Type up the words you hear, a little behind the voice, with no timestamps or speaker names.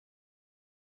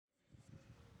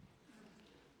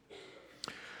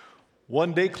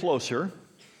One day closer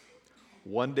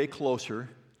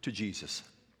to Jesus.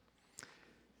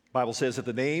 The Bible says at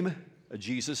the name of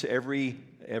Jesus, every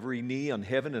knee on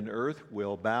heaven and earth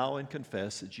will bow and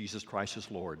confess that Jesus Christ is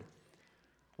Lord.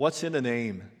 What's in a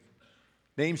name?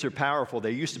 Names are powerful.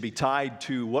 They used to be tied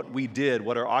to what we did,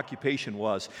 what our occupation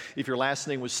was. If your last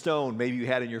name was Stone, maybe you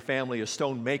had in your family a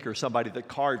stone maker, somebody that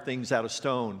carved things out of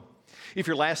stone. If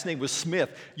your last name was Smith,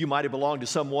 you might have belonged to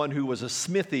someone who was a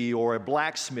smithy or a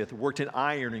blacksmith, worked in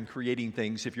iron and creating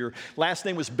things. If your last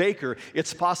name was Baker,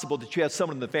 it's possible that you had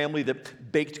someone in the family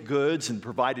that baked goods and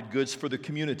provided goods for the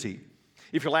community.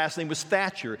 If your last name was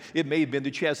Thatcher, it may have been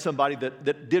that you had somebody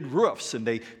that did roofs and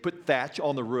they put thatch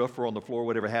on the roof or on the floor,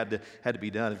 whatever had to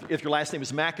be done. If your last name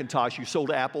was McIntosh, you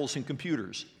sold apples and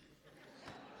computers,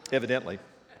 evidently.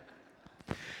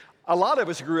 A lot of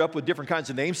us grew up with different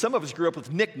kinds of names. Some of us grew up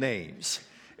with nicknames.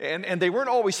 And they weren't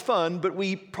always fun, but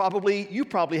you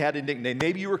probably had a nickname.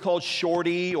 Maybe you were called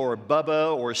Shorty or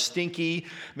Bubba or Stinky.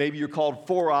 Maybe you were called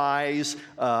Four Eyes,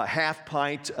 Half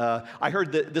Pint. I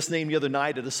heard this name the other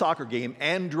night at a soccer game,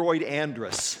 Android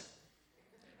Andrus.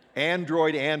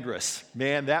 Android Andrus.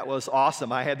 Man, that was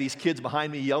awesome. I had these kids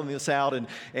behind me yelling this out, and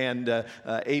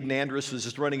Aiden Andrus was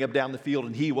just running up down the field,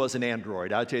 and he was an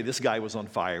android. I'll tell you, this guy was on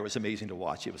fire. It was amazing to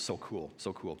watch. It was so cool,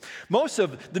 so cool. Most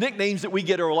of the nicknames that we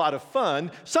get are a lot of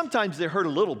fun. Sometimes they hurt a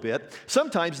little bit.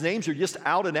 Sometimes names are just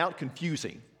out and out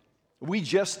confusing. We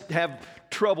just have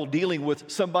trouble dealing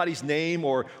with somebody's name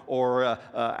or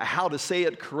how to say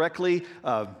it correctly.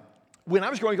 When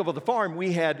I was growing up on the farm,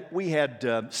 we had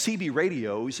CB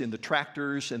radios in the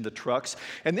tractors and the trucks.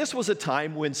 And this was a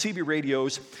time when CB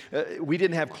radios, we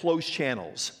didn't have closed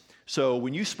channels. So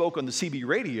when you spoke on the CB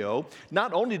radio,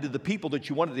 not only did the people that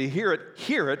you wanted to hear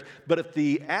it, but if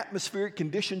the atmospheric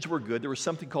conditions were good, there was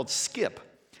something called skip.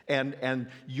 And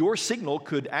your signal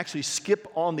could actually skip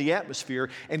on the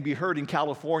atmosphere and be heard in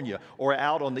California or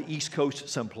out on the East Coast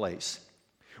someplace.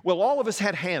 Well, all of us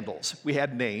had handles. We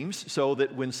had names so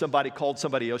that when somebody called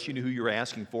somebody else, you knew who you were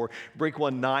asking for. Break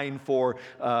 19 for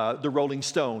the Rolling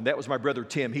Stone. That was my brother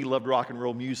Tim. He loved rock and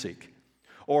roll music.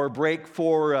 Or break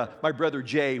for my brother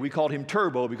Jay. We called him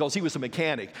Turbo because he was a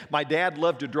mechanic. My dad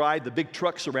loved to drive the big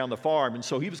trucks around the farm, and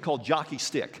so he was called Jockey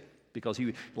Stick because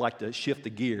he liked to shift the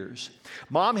gears.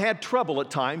 Mom had trouble at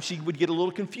times. She would get a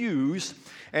little confused,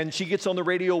 and she gets on the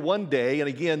radio one day, and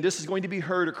again, this is going to be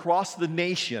heard across the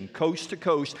nation, coast to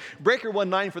coast. Breaker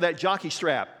 19 for that jockey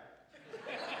strap.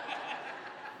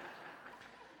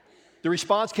 The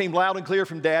response came loud and clear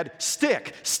from Dad,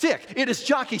 stick, it is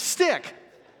Jockey Stick.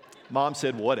 Mom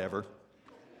said, whatever.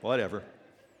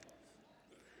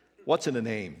 What's in a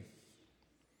name?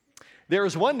 There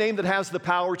is one name that has the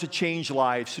power to change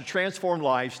lives, to transform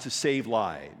lives, to save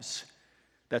lives.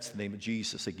 That's the name of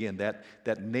Jesus. Again,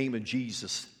 that name of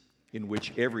Jesus in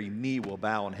which every knee will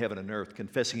bow in heaven and earth,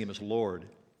 confessing Him as Lord.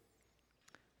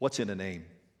 What's in a name?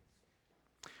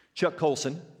 Chuck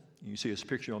Colson. You see his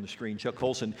picture on the screen, Chuck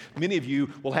Colson. Many of you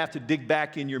will have to dig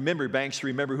back in your memory banks to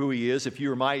remember who he is. If you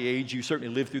were my age, you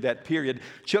certainly lived through that period.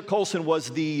 Chuck Colson was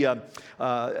the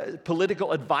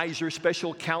political advisor,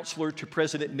 special counselor to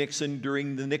President Nixon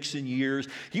during the Nixon years.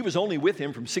 He was only with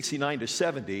him from 69 to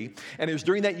 70, and it was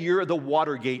during that year of the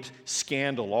Watergate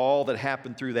scandal, all that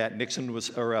happened through that.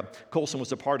 Colson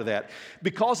was a part of that.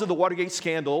 Because of the Watergate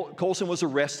scandal, Colson was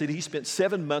arrested. He spent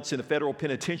 7 months in a federal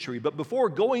penitentiary, but before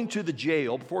going to the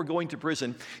jail, before going to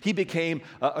prison, he became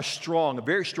a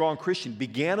very strong Christian,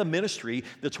 began a ministry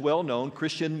that's well known,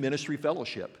 Christian Ministry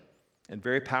Fellowship, and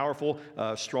very powerful,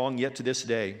 strong yet to this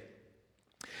day.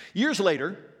 Years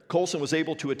later, Colson was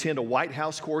able to attend a White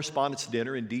House Correspondents'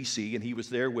 Dinner in D.C., and he was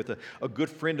there with a good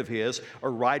friend of his, a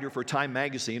writer for Time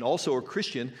Magazine, also a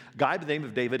Christian, a guy by the name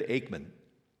of David Aikman.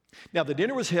 Now, the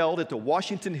dinner was held at the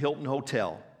Washington Hilton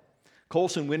Hotel.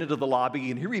 Colson went into the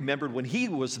lobby, and he remembered when he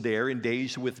was there in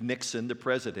days with Nixon, the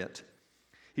president.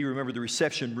 He remembered the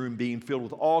reception room being filled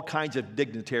with all kinds of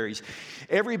dignitaries.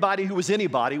 Everybody who was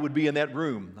anybody would be in that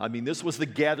room. I mean, this was the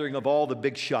gathering of all the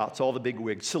big shots, all the big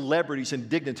wigs, celebrities and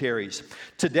dignitaries.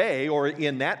 Today, or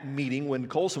in that meeting when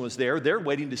Colson was there, they're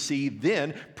waiting to see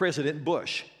then President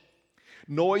Bush.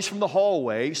 Noise from the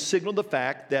hallway signaled the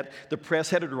fact that the press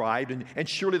had arrived, and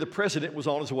surely the president was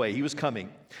on his way. He was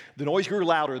coming. The noise grew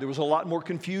louder. There was a lot more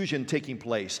confusion taking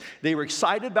place. They were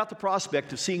excited about the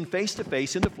prospect of seeing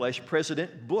face-to-face in the flesh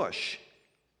President Bush.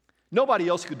 Nobody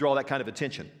else could draw that kind of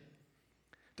attention.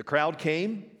 The crowd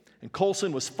came, and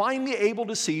Colson was finally able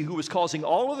to see who was causing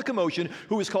all of the commotion,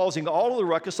 who was causing all of the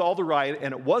ruckus, all the riot,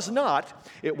 and it was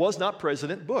not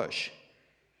President Bush.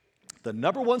 The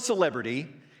number one celebrity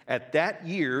at that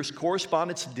year's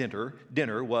Correspondents'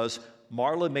 Dinner was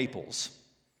Marla Maples.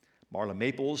 Marla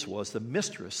Maples was the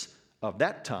mistress of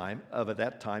at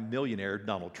that time, millionaire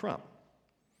Donald Trump.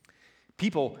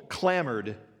 People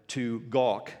clamored to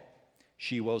gawk.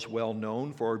 She was well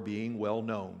known for being well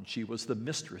known. She was the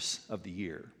mistress of the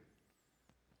year.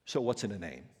 So what's in a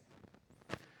name?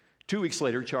 2 weeks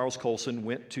later, Charles Colson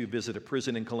went to visit a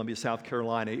prison in Columbia, South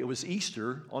Carolina. It was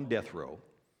Easter on death row.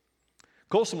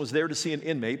 Colson was there to see an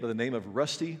inmate by the name of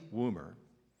Rusty Woomer.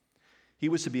 He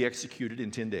was to be executed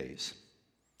in 10 days.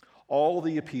 All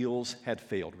the appeals had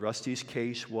failed. Rusty's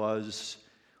case was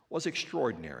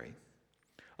extraordinary.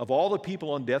 Of all the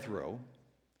people on death row,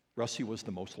 Rusty was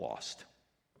the most lost.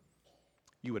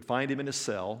 You would find him in his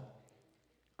cell,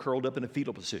 curled up in a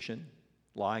fetal position,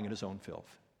 lying in his own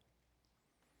filth.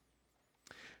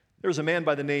 There was a man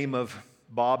by the name of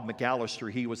Bob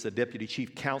McAllister. He was the deputy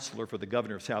chief counselor for the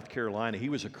governor of South Carolina. He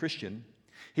was a Christian.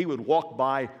 He would walk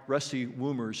by Rusty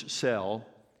Woomer's cell,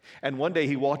 and one day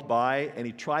he walked by and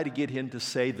he tried to get him to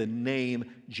say the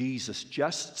name Jesus.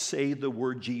 Just say the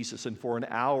word Jesus. And for an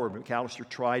hour, McAllister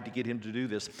tried to get him to do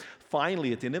this.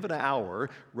 Finally, at the end of an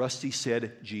hour, Rusty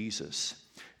said Jesus.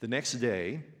 The next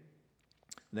day,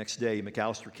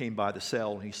 McAllister came by the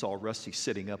cell and he saw Rusty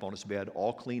sitting up on his bed,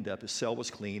 all cleaned up. His cell was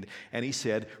cleaned. And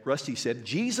Rusty said,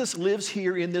 Jesus lives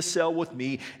here in this cell with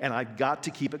me, and I've got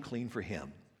to keep it clean for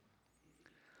him.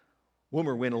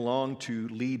 Woomer went along to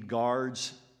lead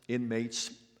guards,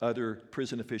 inmates, other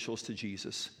prison officials to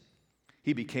Jesus.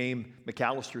 He became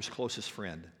McAllister's closest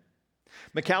friend.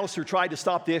 McAllister tried to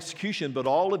stop the execution, but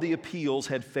all of the appeals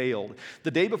had failed.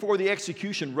 The day before the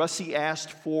execution, Rusty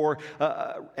asked for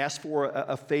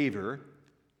a favor,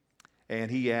 and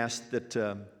he asked that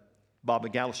Bob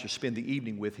McAllister spend the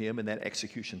evening with him in that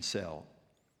execution cell.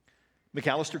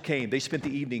 McAllister came. They spent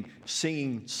the evening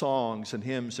singing songs and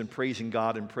hymns and praising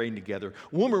God and praying together.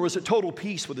 Woomer was at total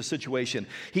peace with the situation.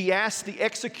 He asked the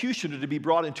executioner to be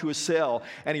brought into his cell,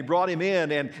 and he brought him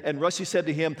in, and Rusty said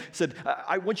to him,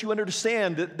 I want you to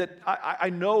understand that I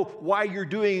know why you're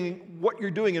doing what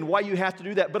you're doing and why you have to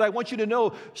do that, but I want you to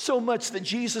know so much that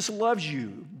Jesus loves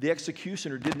you. The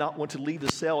executioner did not want to leave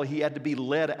the cell. He had to be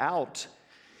led out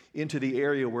into the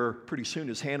area where pretty soon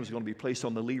his hand was going to be placed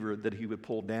on the lever that he would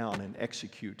pull down and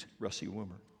execute Rusty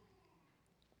Woomer.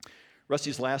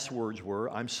 Rusty's last words were,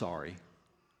 I'm sorry.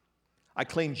 I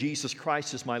claim Jesus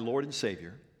Christ as my Lord and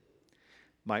Savior.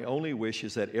 My only wish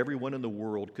is that everyone in the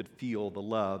world could feel the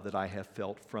love that I have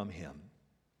felt from him.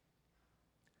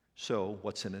 So,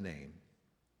 what's in a name?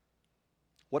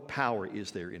 What power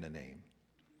is there in a name?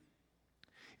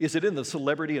 Is it in the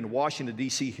celebrity in Washington,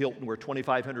 D.C. Hilton where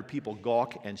 2,500 people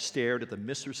gawk and stared at the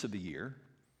mistress of the year?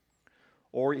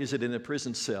 Or is it in a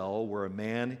prison cell where a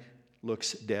man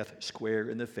looks death square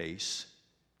in the face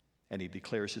and he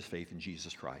declares his faith in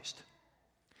Jesus Christ?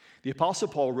 The Apostle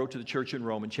Paul wrote to the church in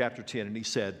Rome in chapter 10, and he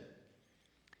said,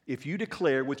 if you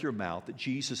declare with your mouth that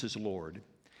Jesus is Lord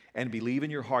and believe in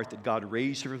your heart that God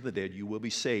raised him from the dead, you will be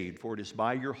saved. For it is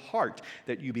by your heart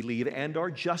that you believe and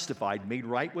are justified, made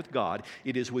right with God.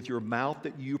 It is with your mouth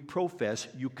that you profess,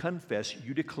 you confess,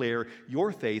 you declare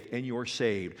your faith, and you're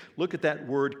saved. Look at that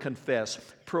word confess,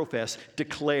 profess,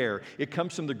 declare. It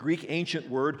comes from the Greek ancient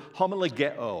word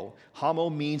homologeo. Homo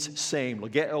means same.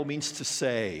 Logeo means to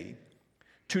say.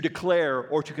 To declare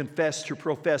or to confess, to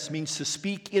profess, means to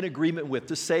speak in agreement with,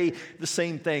 to say the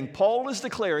same thing. Paul is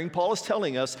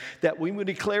telling us that when we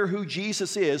declare who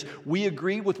Jesus is, we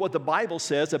agree with what the Bible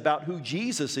says about who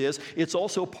Jesus is. It's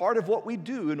also part of what we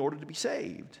do in order to be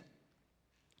saved.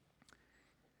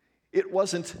 It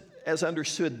wasn't as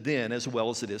understood then as well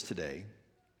as it is today.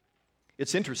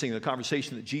 It's interesting, the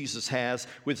conversation that Jesus has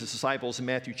with his disciples in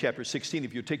Matthew chapter 16.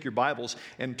 If you take your Bibles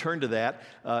and turn to that,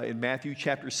 in Matthew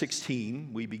chapter 16,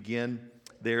 we begin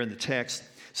there in the text. It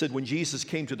said, when Jesus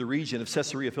came to the region of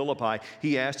Caesarea Philippi,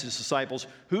 he asked his disciples,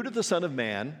 who do the Son of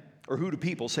Man, or who do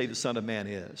people say the Son of Man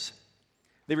is?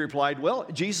 They replied, well,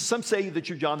 Jesus, some say that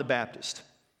you're John the Baptist.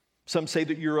 Some say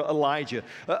that you're Elijah.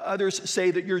 Others say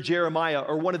that you're Jeremiah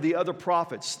or one of the other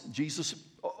prophets. Jesus,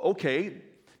 okay.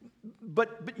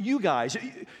 But you guys,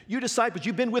 you disciples,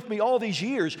 you've been with me all these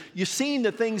years. You've seen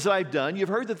the things that I've done. You've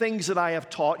heard the things that I have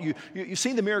taught. You've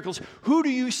seen the miracles. Who do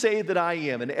you say that I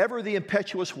am? And ever the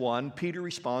impetuous one, Peter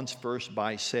responds first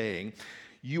by saying,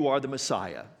 you are the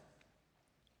Messiah.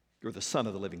 You're the Son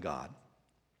of the living God.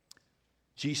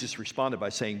 Jesus responded by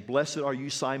saying, blessed are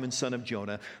you, Simon, son of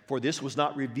Jonah, for this was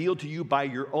not revealed to you by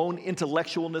your own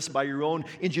intellectualness, by your own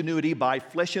ingenuity, by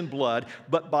flesh and blood,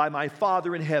 but by my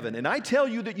Father in heaven. And I tell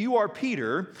you that you are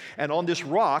Peter, and on this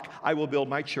rock I will build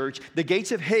my church. The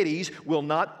gates of Hades will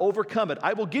not overcome it.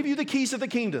 I will give you the keys of the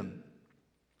kingdom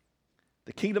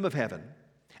of heaven.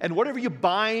 And whatever you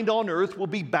bind on earth will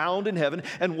be bound in heaven,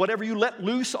 and whatever you let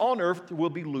loose on earth will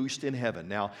be loosed in heaven.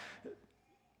 Now,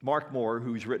 Mark Moore,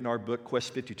 who's written our book,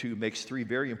 Quest 52, makes three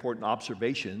very important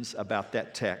observations about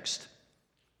that text.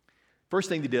 First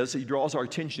thing he does, he draws our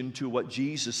attention to what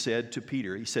Jesus said to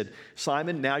Peter. He said,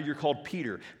 Simon, now you're called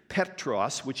Peter,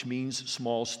 Petros, which means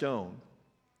small stone.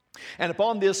 And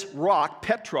upon this rock,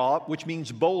 Petra, which means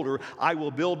boulder, I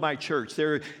will build my church.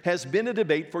 There has been a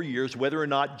debate for years whether or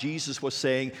not Jesus was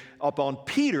saying upon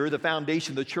Peter, the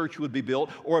foundation of the church would be built,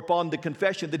 or upon the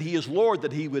confession that he is Lord,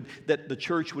 that the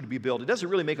church would be built. It doesn't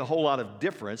really make a whole lot of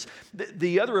difference.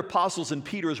 The other apostles and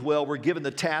Peter as well were given the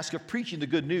task of preaching the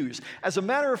good news. As a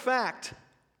matter of fact,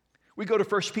 we go to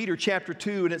 1 Peter chapter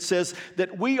 2, and it says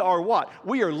that we are what?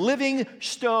 We are living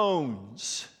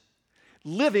stones.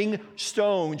 Living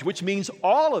stones, which means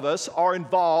all of us are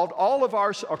involved, all of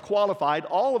us are qualified,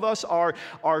 all of us are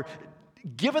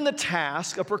given the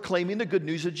task of proclaiming the good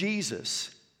news of Jesus.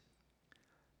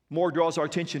 Moore draws our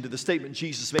attention to the statement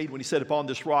Jesus made when he said, upon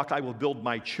this rock I will build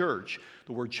my church.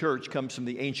 The word church comes from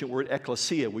the ancient word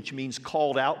ecclesia, which means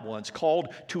called out ones,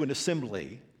 called to an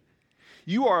assembly.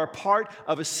 You are a part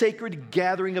of a sacred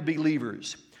gathering of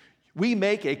believers. We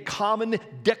make a common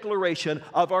declaration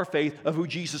of our faith of who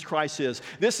Jesus Christ is.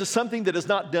 This is something that is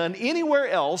not done anywhere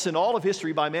else in all of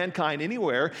history by mankind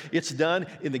anywhere. It's done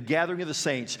in the gathering of the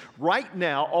saints. Right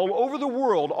now, all over the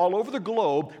world, all over the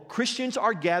globe, Christians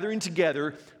are gathering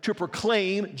together to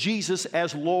proclaim Jesus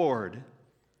as Lord.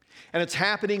 And it's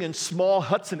happening in small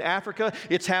huts in Africa.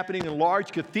 It's happening in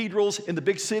large cathedrals in the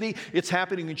big city. It's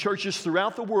happening in churches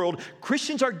throughout the world.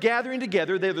 Christians are gathering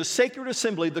together. They're the sacred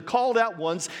assembly, the called out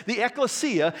ones, the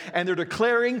ecclesia, and they're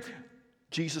declaring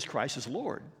Jesus Christ is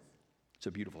Lord. It's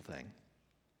a beautiful thing.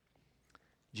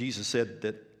 Jesus said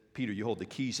that, Peter, you hold the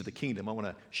keys of the kingdom. I want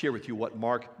to share with you what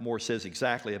Mark Moore says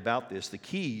exactly about this. The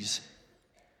keys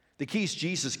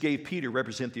Jesus gave Peter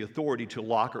represent the authority to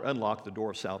lock or unlock the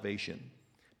door of salvation.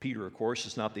 Peter, of course,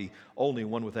 is not the only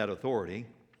one with that authority.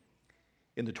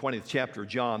 In the 20th chapter of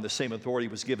John, the same authority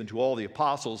was given to all the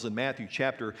apostles. In Matthew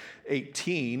chapter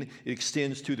 18, it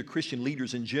extends to the Christian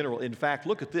leaders in general. In fact,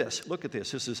 look at this. Look at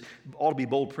this. This ought to be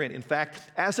bold print. In fact,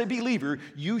 as a believer,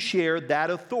 you share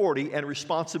that authority and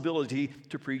responsibility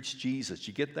to preach Jesus.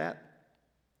 You get that?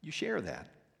 You share that.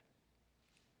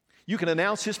 You can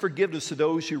announce his forgiveness to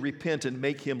those who repent and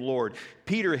make him Lord.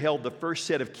 Peter held the first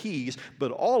set of keys,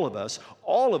 but all of us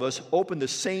open the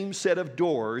same set of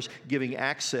doors, giving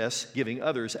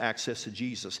others access to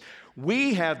Jesus.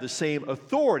 We have the same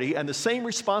authority and the same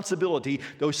responsibility,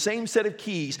 those same set of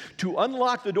keys to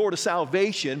unlock the door to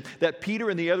salvation that Peter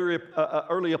and the other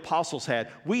early apostles had.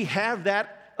 We have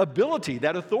that ability,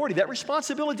 that authority, that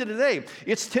responsibility today.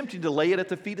 It's tempting to lay it at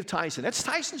the feet of Tyson. That's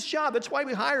Tyson's job. That's why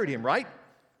we hired him, right?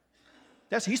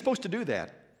 He's supposed to do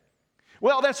that.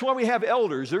 Well, that's why we have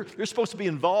elders. They're supposed to be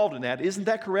involved in that. Isn't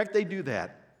that correct? They do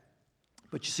that.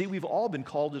 But you see, we've all been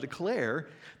called to declare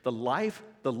the life,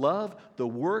 the love, the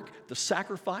work, the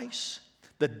sacrifice,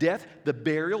 the death, the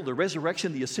burial, the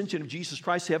resurrection, the ascension of Jesus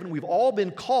Christ to heaven. We've all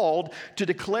been called to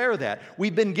declare that.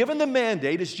 We've been given the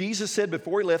mandate, as Jesus said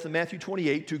before he left in Matthew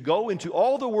 28, to go into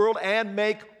all the world and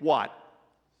make what?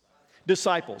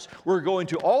 Disciples. We're going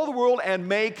to all the world and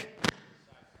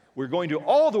We're going to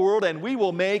all the world and we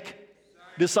will make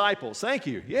disciples. Thank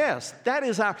you. Yes,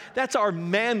 that's our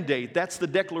mandate. That's the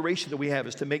declaration that we have,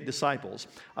 is to make disciples.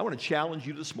 I want to challenge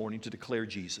you this morning to declare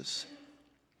Jesus.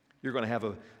 You're going to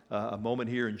have a moment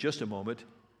here in just a moment,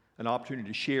 an opportunity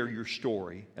to share your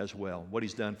story as well, what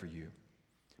he's done for you.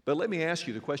 But let me ask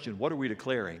you the question, what are we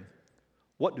declaring?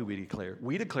 What do we declare?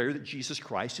 We declare that Jesus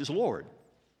Christ is Lord.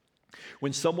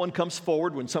 When someone comes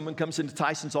forward, when someone comes into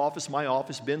Tyson's office, my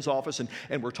office, Ben's office,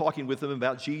 and we're talking with them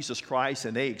about Jesus Christ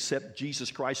and they accept Jesus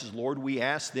Christ as Lord, we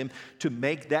ask them to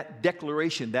make that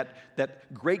declaration,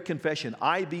 that great confession.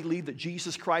 I believe that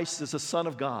Jesus Christ is the Son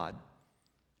of God.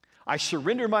 I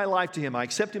surrender my life to him. I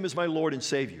accept him as my Lord and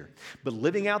Savior. But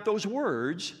living out those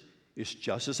words is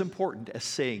just as important as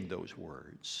saying those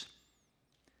words.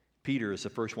 Peter is the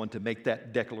first one to make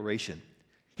that declaration.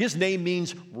 His name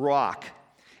means rock.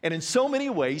 And in so many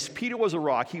ways, Peter was a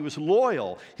rock. He was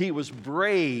loyal. He was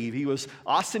brave. He was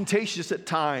ostentatious at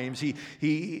times.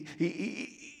 He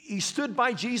stood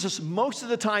by Jesus most of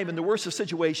the time in the worst of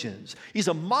situations. He's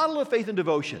a model of faith and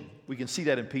devotion. We can see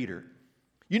that in Peter.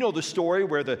 You know the story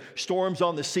where the storm's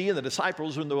on the sea and the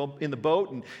disciples are in the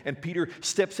boat and Peter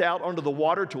steps out onto the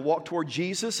water to walk toward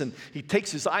Jesus and he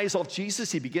takes his eyes off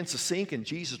Jesus. He begins to sink and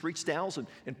Jesus reaches down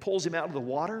and pulls him out of the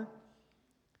water.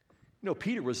 You know,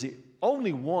 Peter was the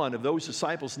only one of those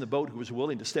disciples in the boat who was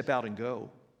willing to step out and go.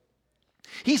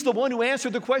 He's the one who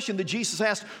answered the question that Jesus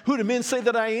asked, who do men say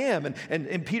that I am?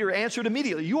 And Peter answered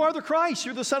immediately, you are the Christ,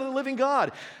 you're the Son of the living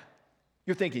God.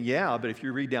 You're thinking, yeah, but if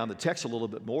you read down the text a little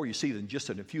bit more, you see that in just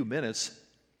in a few minutes,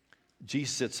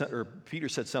 Peter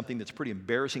said something that's pretty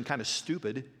embarrassing, kind of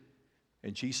stupid.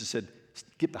 And Jesus said,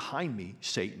 get behind me,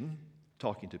 Satan,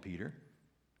 talking to Peter.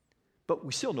 But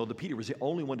we still know that Peter was the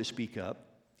only one to speak up.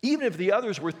 Even if the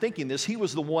others were thinking this, he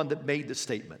was the one that made the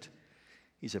statement.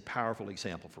 He's a powerful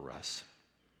example for us.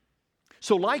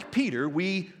 So like Peter,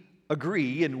 we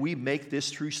agree and we make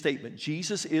this true statement.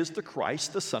 Jesus is the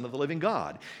Christ, the Son of the living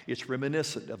God. It's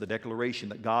reminiscent of the declaration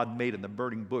that God made in the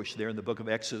burning bush there in the book of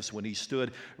Exodus when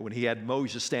he had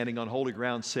Moses standing on holy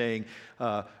ground saying,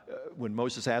 when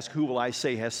Moses asked, who will I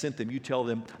say has sent them? You tell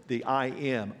them the I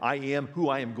am who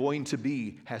I am going to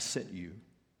be has sent you.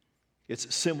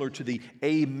 It's similar to the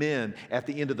amen at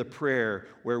the end of the prayer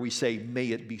where we say, may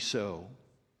it be so.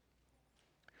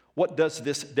 What does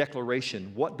this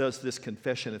declaration, what does this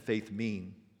confession of faith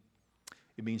mean?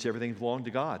 It means everything belongs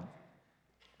to God.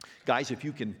 Guys, if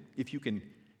you can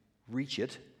reach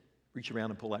around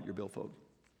and pull out your billfold.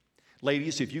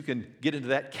 Ladies, if you can get into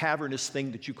that cavernous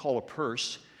thing that you call a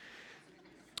purse,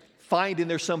 find in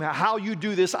there somehow. How you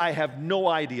do this, I have no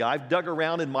idea. I've dug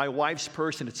around in my wife's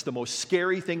purse, and it's the most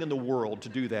scary thing in the world to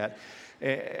do that,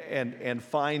 and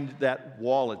find that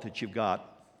wallet that you've got.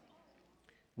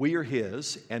 We are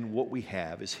His, and what we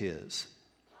have is His.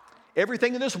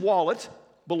 Everything in this wallet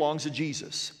belongs to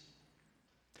Jesus.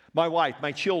 My wife,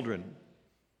 my children,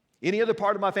 any other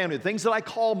part of my family, the things that I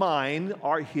call mine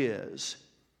are His.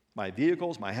 My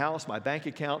vehicles, my house, my bank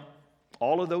account,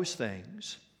 all of those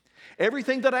things.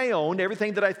 Everything that I own,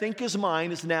 everything that I think is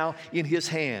mine is now in His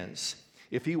hands.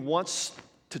 If He wants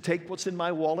to take what's in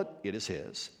my wallet, it is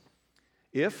His.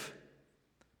 If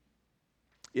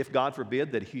God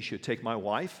forbid that He should take my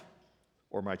wife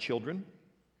or my children,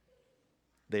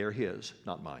 they are His,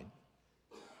 not mine.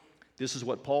 This is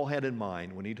what Paul had in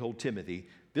mind when he told Timothy,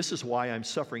 this is why I'm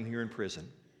suffering here in prison.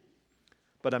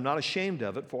 But I'm not ashamed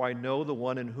of it, for I know the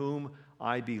one in whom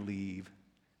I believe,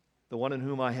 the one in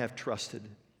whom I have trusted.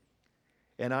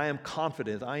 And I am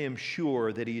confident, I am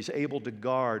sure that He is able to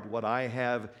guard what I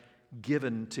have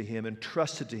given to Him and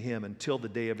trusted to Him until the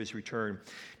day of His return.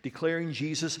 Declaring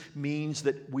Jesus means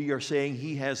that we are saying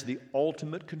He has the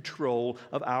ultimate control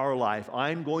of our life.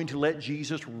 I'm going to let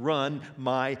Jesus run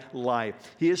my life.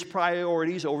 His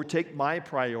priorities overtake my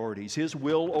priorities. His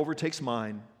will overtakes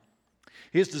mine.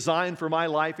 His design for my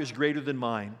life is greater than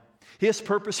mine. His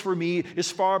purpose for me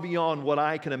is far beyond what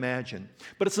I can imagine.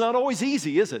 But it's not always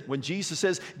easy, is it? When Jesus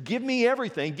says, give me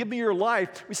everything, give me your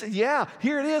life, we say, yeah,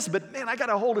 here it is, but man, I got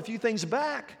to hold a few things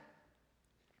back.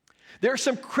 There's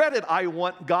some credit I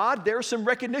want, God. There's some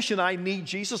recognition I need,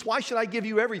 Jesus. Why should I give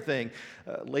you everything?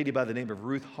 A lady by the name of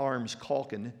Ruth Harms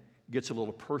Calkin gets a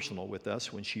little personal with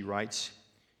us when she writes,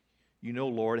 you know,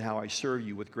 Lord, how I serve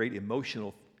you with great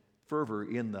emotional fervor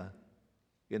in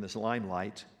this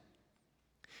limelight.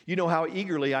 You know how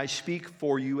eagerly I speak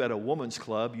for you at a woman's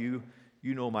club. You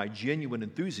know my genuine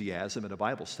enthusiasm at a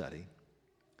Bible study.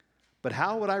 But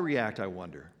how would I react, I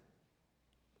wonder?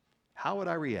 How would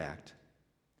I react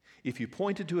if you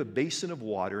pointed to a basin of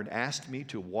water and asked me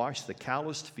to wash the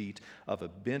calloused feet of a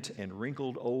bent and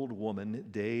wrinkled old woman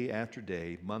day after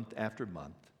day, month after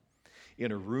month,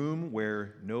 in a room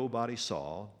where nobody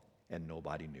saw and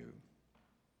nobody knew?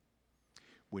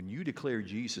 When you declare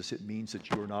Jesus, it means that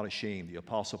you are not ashamed. The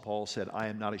Apostle Paul said, I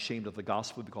am not ashamed of the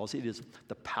gospel because it is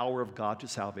the power of God to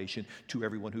salvation to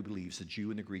everyone who believes, the Jew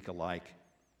and the Greek alike.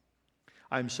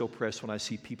 I'm so pressed when I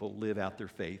see people live out their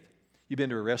faith. You've been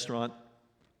to a restaurant,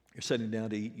 you're sitting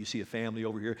down to eat, you see a family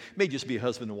over here. It may just be a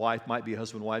husband and wife, might be a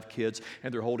husband and wife, kids,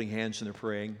 and they're holding hands and they're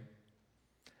praying.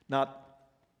 Not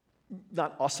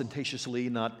ostentatiously,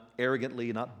 not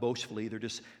arrogantly, not boastfully, they're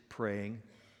just praying.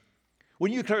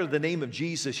 When you declare the name of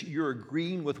Jesus, you're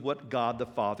agreeing with what God the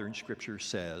Father in Scripture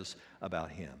says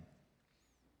about Him.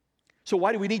 So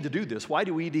why do we need to do this? Why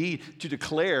do we need to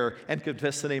declare and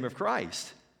confess the name of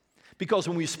Christ? Because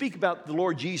when we speak about the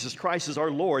Lord Jesus Christ as our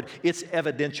Lord, it's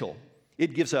evidential.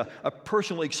 It gives a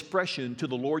personal expression to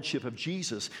the lordship of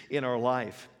Jesus in our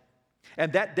life.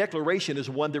 And that declaration is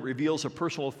one that reveals a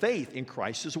personal faith in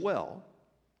Christ as well.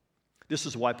 This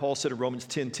is why Paul said in Romans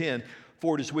 10:10,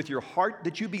 for it is with your heart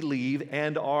that you believe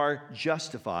and are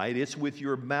justified. It's with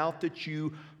your mouth that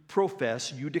you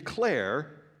profess, you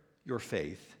declare your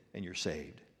faith, and you're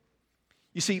saved.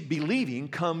 You see, believing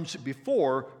comes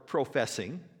before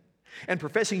professing. And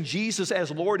professing Jesus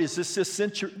as Lord is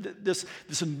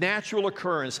this natural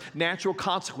occurrence, natural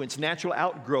consequence, natural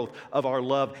outgrowth of our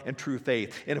love and true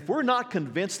faith. And if we're not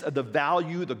convinced of the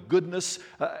value, the goodness,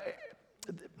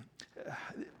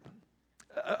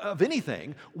 of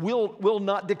anything will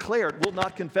not declare it, will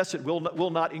not confess it, will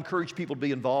not encourage people to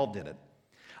be involved in it.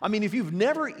 I mean, if you've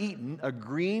never eaten a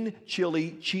green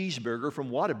chili cheeseburger from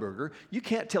Whataburger, you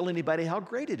can't tell anybody how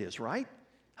great it is, right?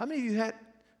 How many of you had?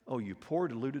 Oh, you poor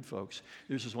deluded folks.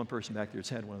 There's this one person back there that's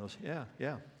had one of those.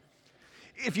 Yeah.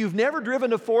 If you've never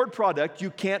driven a Ford product,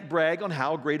 you can't brag on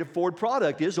how great a Ford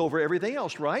product is over everything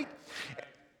else, right?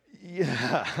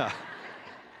 Yeah.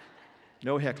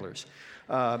 No hecklers.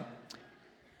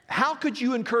 How could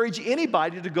you encourage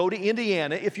anybody to go to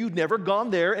Indiana if you'd never gone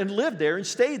there and lived there and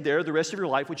stayed there the rest of your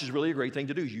life, which is really a great thing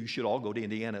to do? You should all go to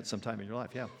Indiana at some time in your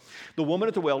life, yeah. The woman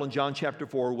at the well in John chapter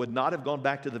 4 would not have gone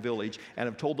back to the village and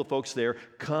have told the folks there,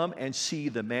 come and see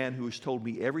the man who has told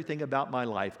me everything about my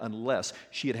life, unless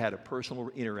she had had a personal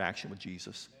interaction with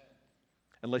Jesus.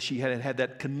 Unless she had had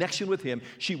that connection with him,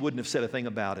 she wouldn't have said a thing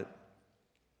about it.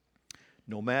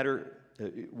 No matter...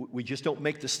 We just don't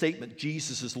make the statement,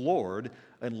 Jesus is Lord,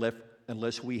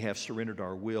 unless we have surrendered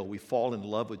our will. We fall in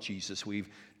love with Jesus. We've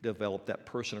developed that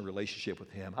personal relationship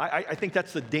with him. I think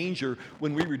that's the danger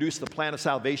when we reduce the plan of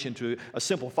salvation to a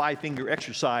simple 5-finger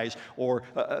exercise or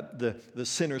the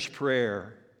sinner's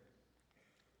prayer.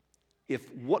 If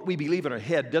what we believe in our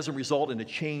head doesn't result in a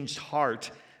changed heart,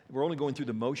 we're only going through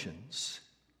the motions.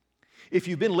 If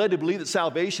you've been led to believe that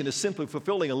salvation is simply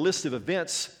fulfilling a list of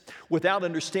events without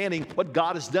understanding what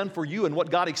God has done for you and what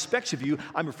God expects of you,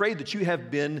 I'm afraid that you have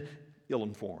been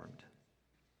ill-informed.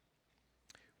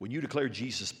 When you declare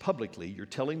Jesus publicly, you're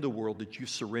telling the world that you've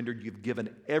surrendered, you've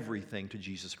given everything to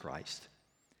Jesus Christ.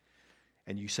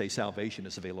 And you say salvation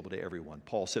is available to everyone.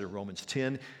 Paul said in Romans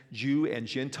 10, Jew and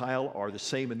Gentile are the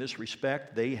same in this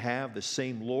respect. They have the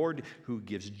same Lord who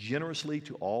gives generously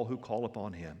to all who call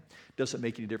upon him. Doesn't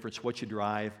make any difference what you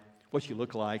drive, what you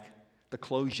look like, the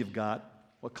clothes you've got,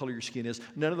 what color your skin is.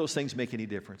 None of those things make any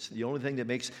difference. The only thing that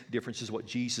makes difference is what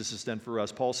Jesus has done for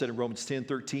us. Paul said in Romans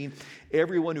 10:13,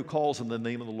 everyone who calls on the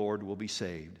name of the Lord will be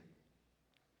saved.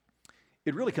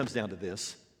 It really comes down to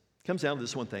this. It comes down to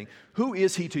this one thing. Who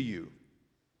is he to you?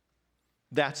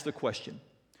 That's the question.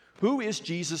 Who is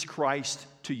Jesus Christ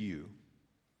to you?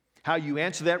 How you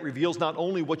answer that reveals not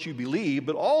only what you believe,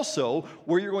 but also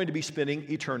where you're going to be spending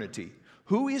eternity.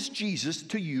 Who is Jesus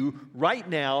to you right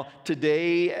now,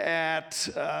 today at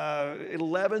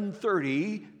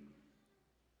 11:30 in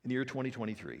the year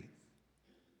 2023?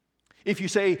 If you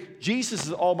say Jesus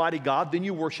is Almighty God, then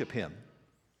you worship him.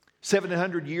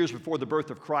 700 years before the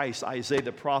birth of Christ, Isaiah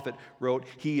the prophet wrote,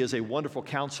 he is a wonderful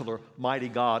counselor, mighty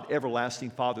God, everlasting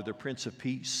Father, the Prince of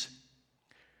Peace.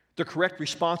 The correct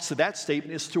response to that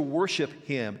statement is to worship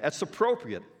him. That's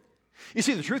appropriate. You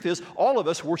see, the truth is, all of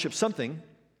us worship something.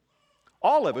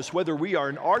 All of us, whether we are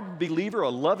an ardent believer, a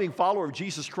loving follower of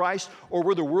Jesus Christ, or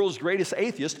we're the world's greatest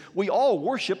atheist, we all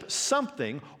worship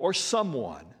something or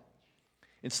someone.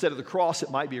 Instead of the cross, it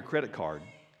might be a credit card.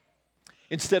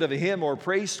 Instead of a hymn or a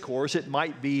praise chorus, it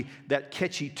might be that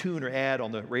catchy tune or ad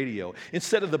on the radio.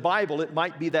 Instead of the Bible, it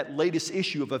might be that latest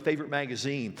issue of a favorite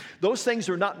magazine. Those things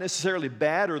are not necessarily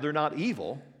bad or they're not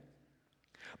evil.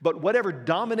 But whatever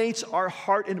dominates our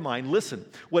heart and mind, listen,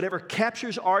 whatever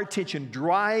captures our attention,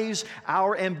 drives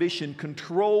our ambition,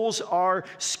 controls our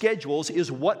schedules, is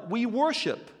what we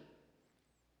worship.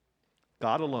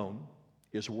 God alone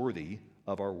is worthy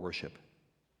of our worship.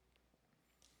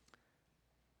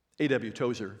 A.W.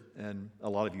 Tozer, and a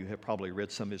lot of you have probably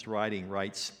read some of his writing,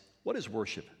 writes, what is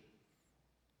worship?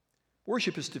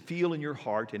 Worship is to feel in your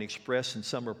heart and express in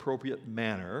some appropriate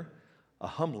manner a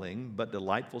humbling but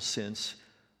delightful sense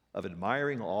of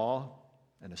admiring awe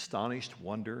and astonished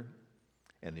wonder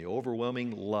and the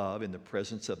overwhelming love in the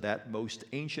presence of that most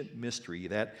ancient mystery,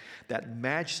 that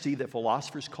majesty that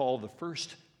philosophers call the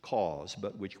first cause,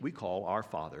 but which we call our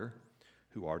Father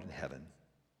who art in heaven.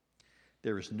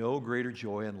 There is no greater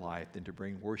joy in life than to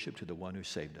bring worship to the one who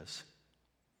saved us.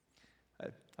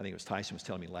 I think it was Tyson was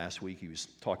telling me last week, he was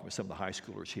talking with some of the high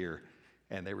schoolers here,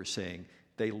 and they were saying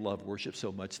they love worship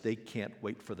so much they can't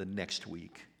wait for the next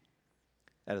week.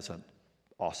 That is an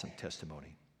awesome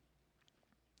testimony.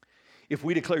 If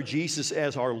we declare Jesus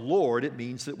as our Lord, it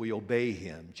means that we obey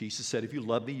him. Jesus said, if you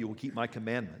love me, you will keep my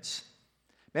commandments.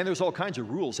 Man, there's all kinds of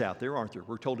rules out there, aren't there?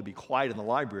 We're told to be quiet in the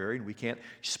library, and we can't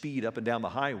speed up and down the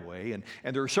highway.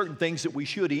 And there are certain things that we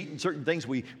should eat and certain things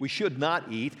we should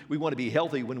not eat. We want to be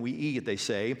healthy when we eat, they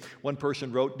say. One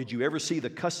person wrote, did you ever see the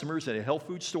customers at a health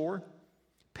food store?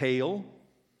 Pale,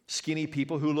 skinny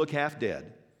people who look half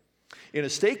dead. In a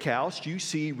steakhouse, you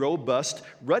see robust,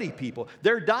 ruddy people.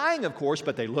 They're dying, of course,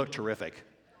 but they look terrific.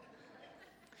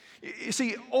 You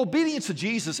see, obedience to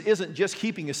Jesus isn't just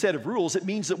keeping a set of rules. It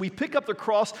means that we pick up the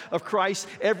cross of Christ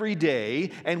every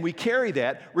day and we carry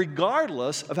that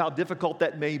regardless of how difficult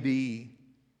that may be,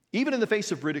 even in the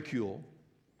face of ridicule.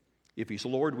 If He's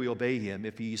Lord, we obey Him.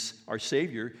 If He's our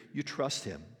Savior, you trust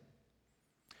Him.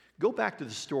 Go back to the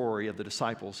story of the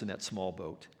disciples in that small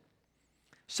boat.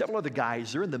 Several of the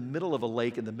guys, they're in the middle of a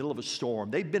lake, in the middle of a storm.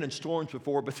 They've been in storms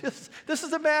before, but this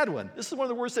is a bad one. This is one of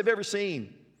the worst they've ever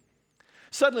seen.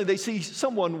 Suddenly they see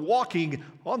someone walking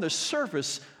on the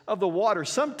surface of the water,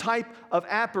 some type of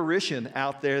apparition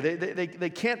out there. They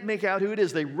can't make out who it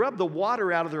is. They rub the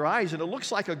water out of their eyes, and it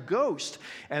looks like a ghost.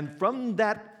 And from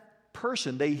that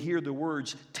person, they hear the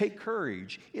words, "Take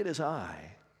courage, it is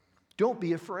I. Don't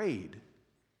be afraid."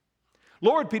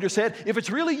 "Lord," Peter said, "if it's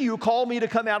really you, call me to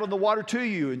come out on the water to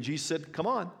you." And Jesus said, "Come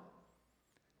on."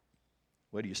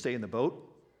 Well, do you stay in the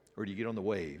boat or do you get on the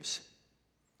waves?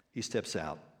 He steps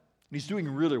out. And he's doing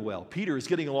really well. Peter is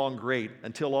getting along great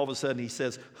until all of a sudden he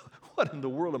says, "What in the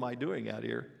world am I doing out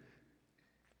here?"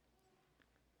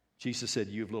 Jesus said,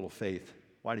 "You have little faith.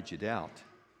 Why did you doubt?"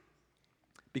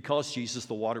 Because, Jesus,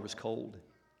 the water was cold.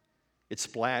 It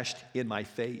splashed in my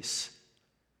face.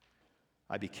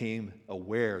 I became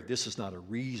aware this is not a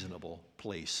reasonable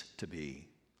place to be.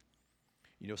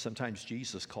 You know, sometimes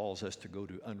Jesus calls us to go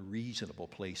to unreasonable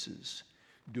places,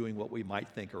 doing what we might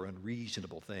think are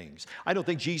unreasonable things. I don't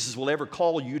think Jesus will ever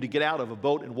call you to get out of a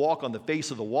boat and walk on the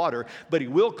face of the water, but He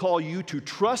will call you to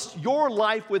trust your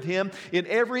life with Him in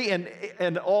every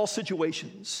and all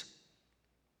situations.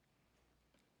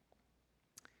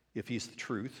 If He's the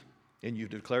truth, and you've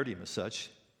declared Him as such,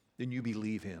 then you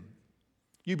believe Him.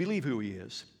 You believe who He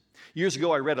is. Years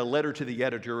ago, I read a letter to the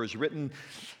editor. It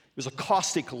was a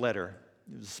caustic letter.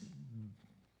 It was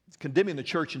condemning the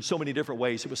church in so many different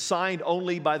ways. It was signed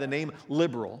only by the name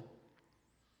liberal.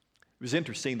 It was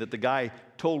interesting that the guy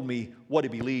told me what he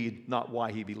believed, not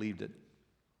why he believed it.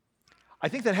 I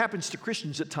think that happens to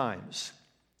Christians at times.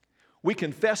 We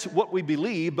confess what we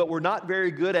believe, but we're not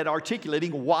very good at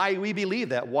articulating why we believe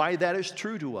that, why that is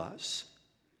true to us.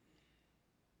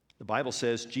 The Bible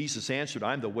says, Jesus answered,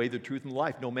 "I'm the way, the truth, and the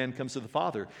life. No man comes to the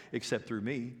Father except through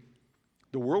me."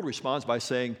 The world responds by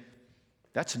saying,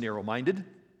 "That's narrow-minded.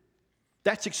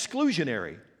 That's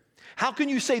exclusionary. How can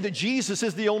you say that Jesus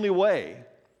is the only way?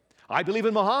 I believe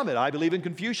in Muhammad. I believe in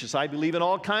Confucius. I believe in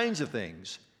all kinds of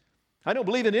things. I don't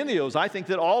believe in any of those. I think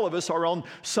that all of us are on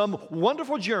some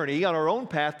wonderful journey on our own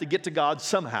path to get to God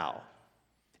somehow.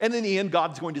 And in the end,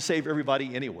 God's going to save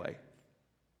everybody anyway."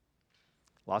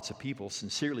 Lots of people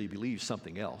sincerely believe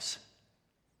something else.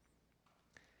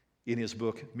 In his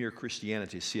book, Mere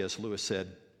Christianity, C.S. Lewis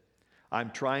said,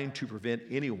 "I'm trying to prevent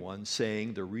anyone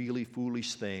saying the really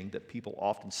foolish thing that people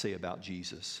often say about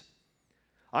Jesus.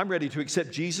 I'm ready to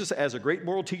accept Jesus as a great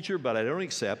moral teacher, but I don't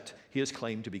accept His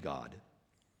claim to be God.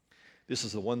 This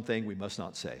is the one thing we must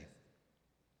not say."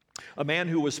 A man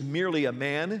who was merely a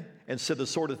man and said the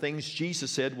sort of things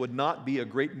Jesus said would not be a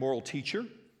great moral teacher.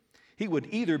 He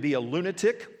would either be a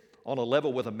lunatic on a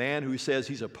level with a man who says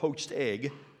he's a poached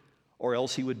egg, or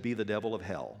else he would be the devil of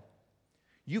hell.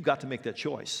 You've got to make that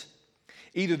choice.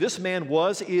 Either this man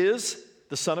is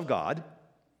the Son of God,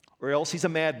 or else he's a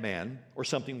madman or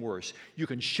something worse. You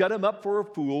can shut him up for a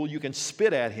fool, you can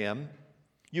spit at him,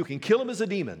 you can kill him as a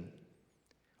demon,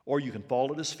 or you can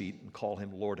fall at his feet and call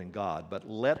him Lord and God. But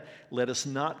let us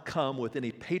not come with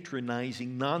any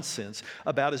patronizing nonsense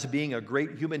about his being a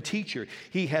great human teacher.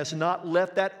 He has not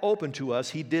left that open to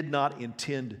us. He did not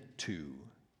intend to.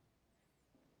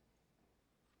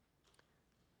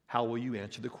 How will you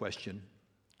answer the question,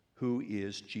 who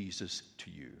is Jesus to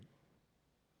you?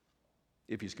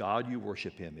 If He's God, you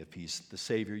worship Him. If He's the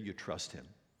Savior, you trust Him.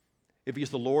 If He's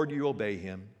the Lord, you obey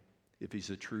Him. If He's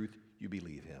the truth, you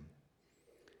believe Him.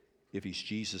 If He's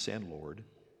Jesus and Lord,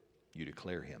 you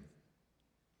declare Him.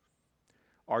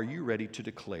 Are you ready to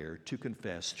declare, to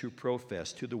confess, to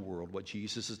profess to the world what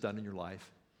Jesus has done in your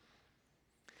life?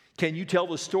 Can you tell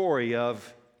the story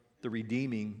of the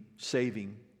redeeming,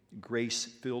 saving,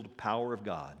 grace-filled power of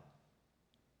God?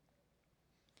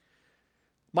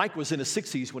 Mike was in his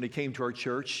 60s when he came to our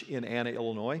church in Anna,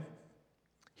 Illinois.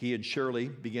 He and Shirley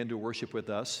began to worship with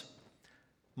us.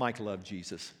 Mike loved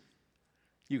Jesus.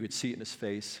 You could see it in his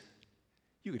face.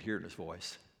 You could hear it in his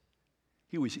voice.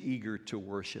 He was eager to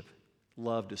worship,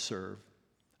 loved to serve,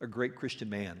 a great Christian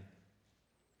man.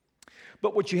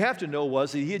 But what you have to know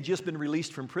was that he had just been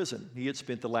released from prison. He had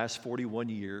spent the last 41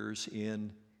 years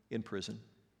in prison.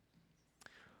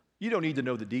 You don't need to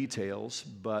know the details,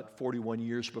 but 41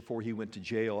 years before he went to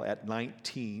jail at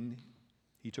 19,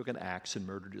 he took an axe and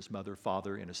murdered his mother,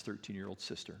 father, and his 13-year-old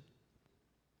sister.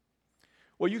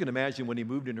 Well, you can imagine when he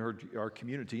moved into our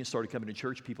community and started coming to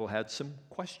church, people had some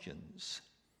questions.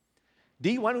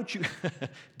 Dee, why don't you,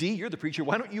 Dee, you're the preacher,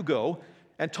 why don't you go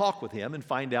and talk with him and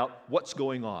find out what's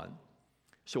going on?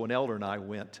 So an elder and I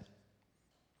went.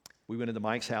 We went into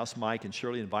Mike's house. Mike and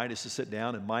Shirley invited us to sit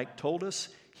down, and Mike told us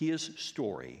his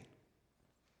story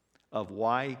of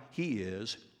why he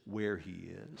is where he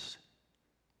is.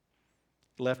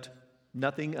 Left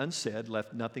nothing unsaid,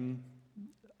 left nothing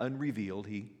unrevealed.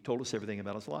 He told us everything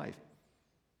about his life.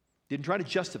 Didn't try to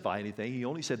justify anything. He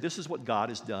only said, this is what God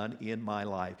has done in my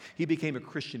life. He became a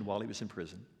Christian while he was in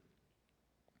prison.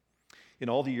 In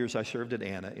all the years I served at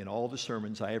Anna, in all the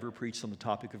sermons I ever preached on the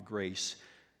topic of grace,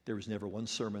 there was never one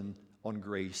sermon on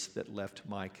grace that left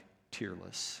Mike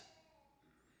tearless.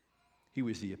 He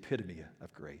was the epitome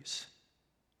of grace.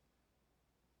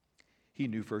 He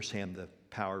knew firsthand the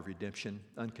power of redemption,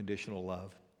 unconditional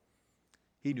love.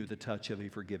 He knew the touch of a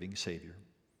forgiving Savior.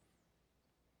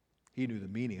 He knew the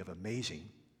meaning of amazing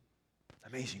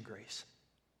grace.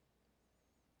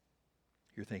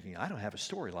 You're thinking, I don't have a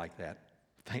story like that.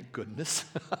 Thank goodness.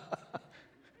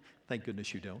 Thank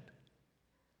goodness you don't.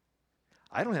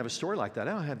 I don't have a story like that.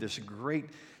 I don't have this great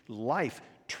life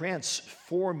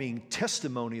transforming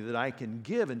testimony that I can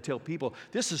give and tell people,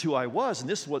 this is who I was and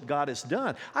this is what God has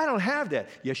done. I don't have that.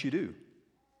 Yes, you do.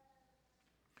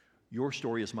 Your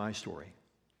story is my story.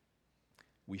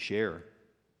 We share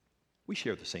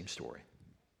the same story.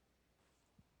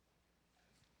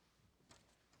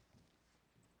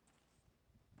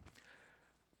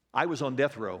 I was on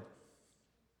death row.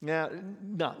 Now,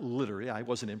 not literally. I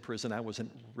wasn't in prison. I wasn't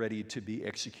ready to be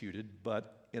executed,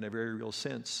 but in a very real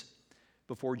sense,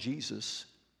 before Jesus,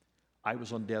 I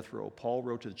was on death row. Paul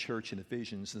wrote to the church in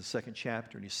Ephesians in the 2nd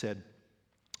chapter, and he said,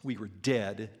 we were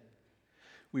dead.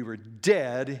 We were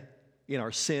dead in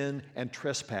our sin and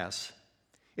trespass,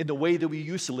 in the way that we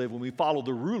used to live when we followed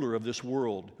the ruler of this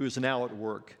world who is now at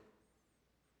work.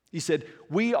 He said,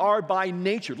 we are by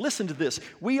nature, listen to this,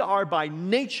 we are by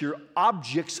nature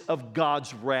objects of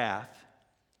God's wrath.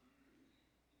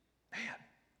 Man,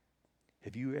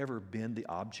 have you ever been the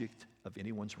object of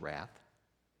anyone's wrath?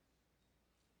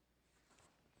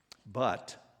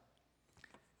 But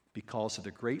because of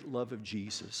the great love of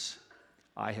Jesus,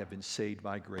 I have been saved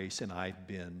by grace and I've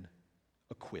been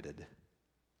acquitted.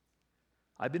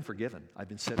 I've been forgiven. I've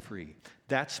been set free.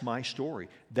 That's my story.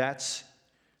 That's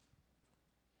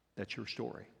your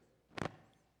story.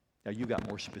 Now, you got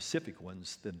more specific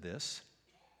ones than this,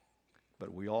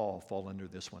 but we all fall under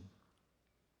this one.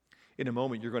 In a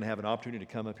moment, you're going to have an opportunity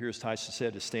to come up here, as Tyson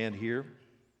said, to stand here,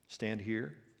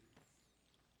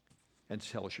 and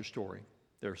tell us your story.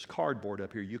 There's cardboard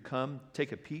up here. You come,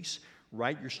 take a piece,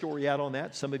 write your story out on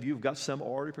that. Some of you have got some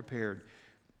already prepared.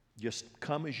 Just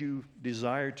come as you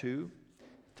desire to.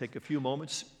 Take a few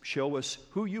moments, show us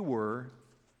who you were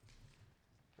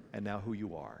and now who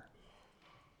you are.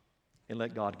 And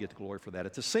let God get the glory for that.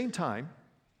 At the same time,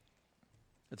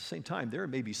 there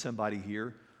may be somebody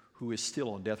here who is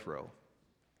still on death row.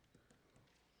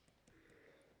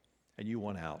 And you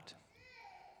want out.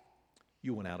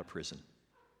 You want out of prison.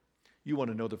 You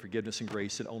want to know the forgiveness and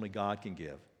grace that only God can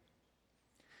give.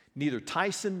 Neither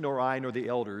Tyson nor I nor the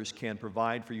elders can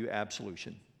provide for you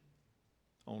absolution.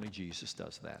 Only Jesus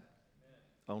does that.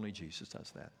 Only Jesus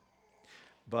does that.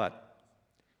 But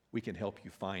we can help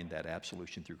you find that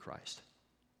absolution through Christ.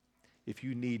 If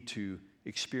you need to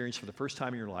experience for the first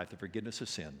time in your life the forgiveness of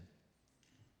sin,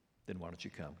 then why don't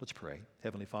you come? Let's pray.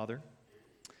 Heavenly Father,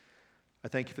 I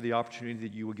thank you for the opportunity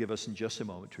that you will give us in just a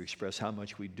moment to express how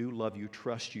much we do love you,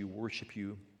 trust you, worship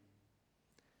you.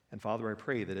 And Father, I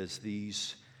pray that as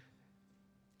these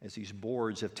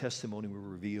boards of testimony will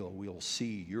reveal, we'll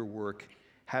see your work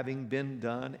having been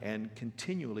done and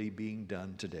continually being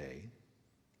done today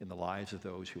in the lives of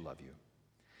those who love you.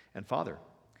 And Father,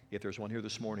 if there's one here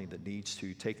this morning that needs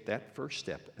to take that first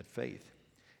step of faith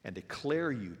and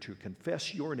declare you, to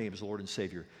confess your name as Lord and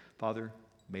Savior, Father,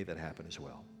 may that happen as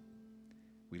well.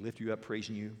 We lift you up,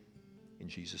 praising you in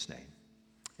Jesus' name.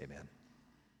 Amen.